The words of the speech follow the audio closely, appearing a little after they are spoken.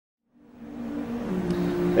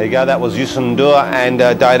There you go, that was Yusundur and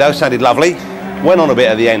Dido, sounded lovely. Went on a bit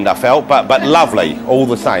at the end, I felt, but lovely, all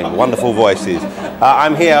the same, wonderful voices.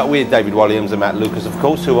 I'm here with David Walliams and Matt Lucas, of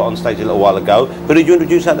course, who were on stage a little while ago. Who did you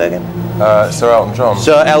introduce out there again? Sir Elton John.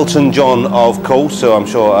 Sir Elton John, of course, so I'm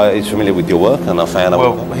sure is familiar with your work and a fan of it.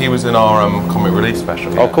 Well, he was in our comic relief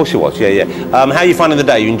special. Yeah. Oh, of course he was, yeah. How are you finding the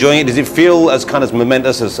day? You enjoying it? Does it feel as kind of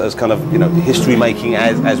momentous, as kind of, you know, history-making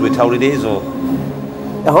as we're told it is, or...?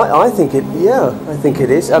 I think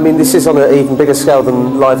it is. I mean, this is on an even bigger scale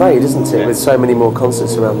than Live Aid, isn't it? Yeah. With so many more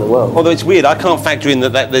concerts around the world. Although it's weird, I can't factor in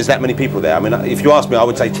that there's that many people there. I mean, if you ask me, I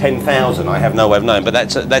would say 10,000. I have no way of knowing, but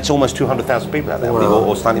that's almost 200,000 people out there, wow.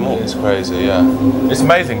 or slightly more. It's crazy, yeah. It's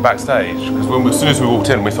amazing backstage because as soon as we walked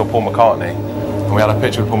in, we saw Paul McCartney. And we had a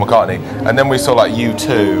picture with Paul McCartney, and then we saw like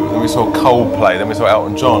U2, then we saw Coldplay, then we saw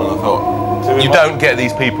Elton John, and I thought, you don't get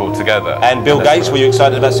these people together. And Bill Gates, were you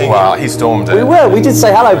excited about seeing him? He stormed it. We were. We did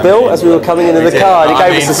say hello, Bill, as we were coming into the car, and he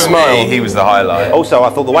gave us a smile. Me, he was the highlight. Also, I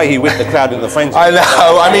thought the way he whipped the crowd into the frenzy. I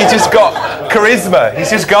know. I mean, he just got charisma. He's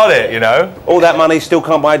just got it, you know. All that money still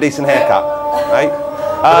can't buy a decent haircut, right?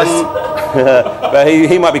 But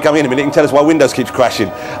he might be coming in a minute and tell us why Windows keeps crashing.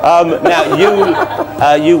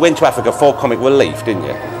 Now, you went to Africa for comic relief, didn't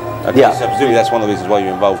you? Okay, yeah. So presumably that's one of the reasons why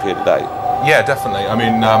you're involved here today. Yeah, definitely. I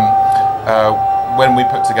mean, when we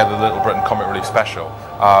put together the Little Britain Comic Relief Special,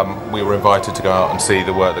 we were invited to go out and see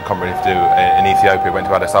the work that Comic Relief do in Ethiopia. Went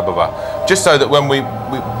to Addis Ababa, just so that when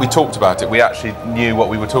we talked about it, we actually knew what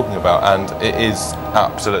we were talking about, and it is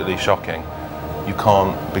absolutely shocking. You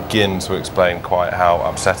can't begin to explain quite how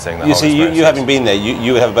upsetting that. You see, you having been there,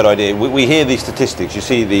 you have a better idea. We hear these statistics. You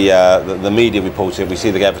see the media reports it. We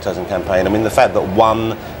see the advertising campaign. I mean, the fact that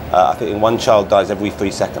I think one child dies every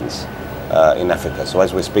 3 seconds in Africa. So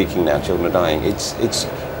as we're speaking now, children are dying. It's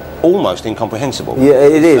almost incomprehensible. Yeah,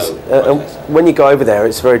 it is. When you go over there,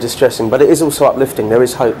 it's very distressing, but it is also uplifting. There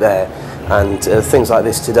is hope there, and things like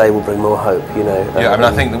this today will bring more hope. You know. Yeah, I mean,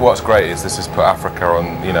 I think that what's great is this has put Africa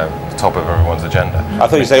on, you know, the top of everyone's agenda. I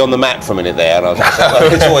thought you'd say on the map for a minute there, and I was like,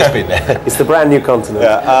 well, it's always been there. It's the brand new continent.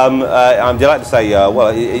 Yeah, I'm delighted to say,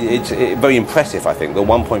 well, it's very impressive. I think that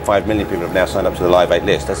 1.5 million people have now signed up to the Live Aid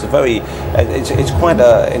list. That's it's quite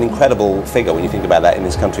an incredible figure when you think about that in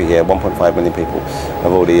this country here. 1.5 million people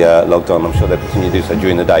have already logged on. I'm sure they'll continue to do so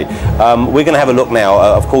during the day. We're going to have a look now.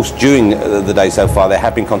 Of course, during the day so far, there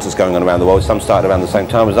have been concerts going on around the world. Some started around the same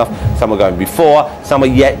time as us. Some are going before. Some are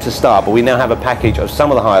yet to start. But we now have a package of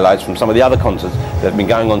some of the highlights from some of the other concerts that have been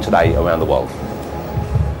going on today around the world.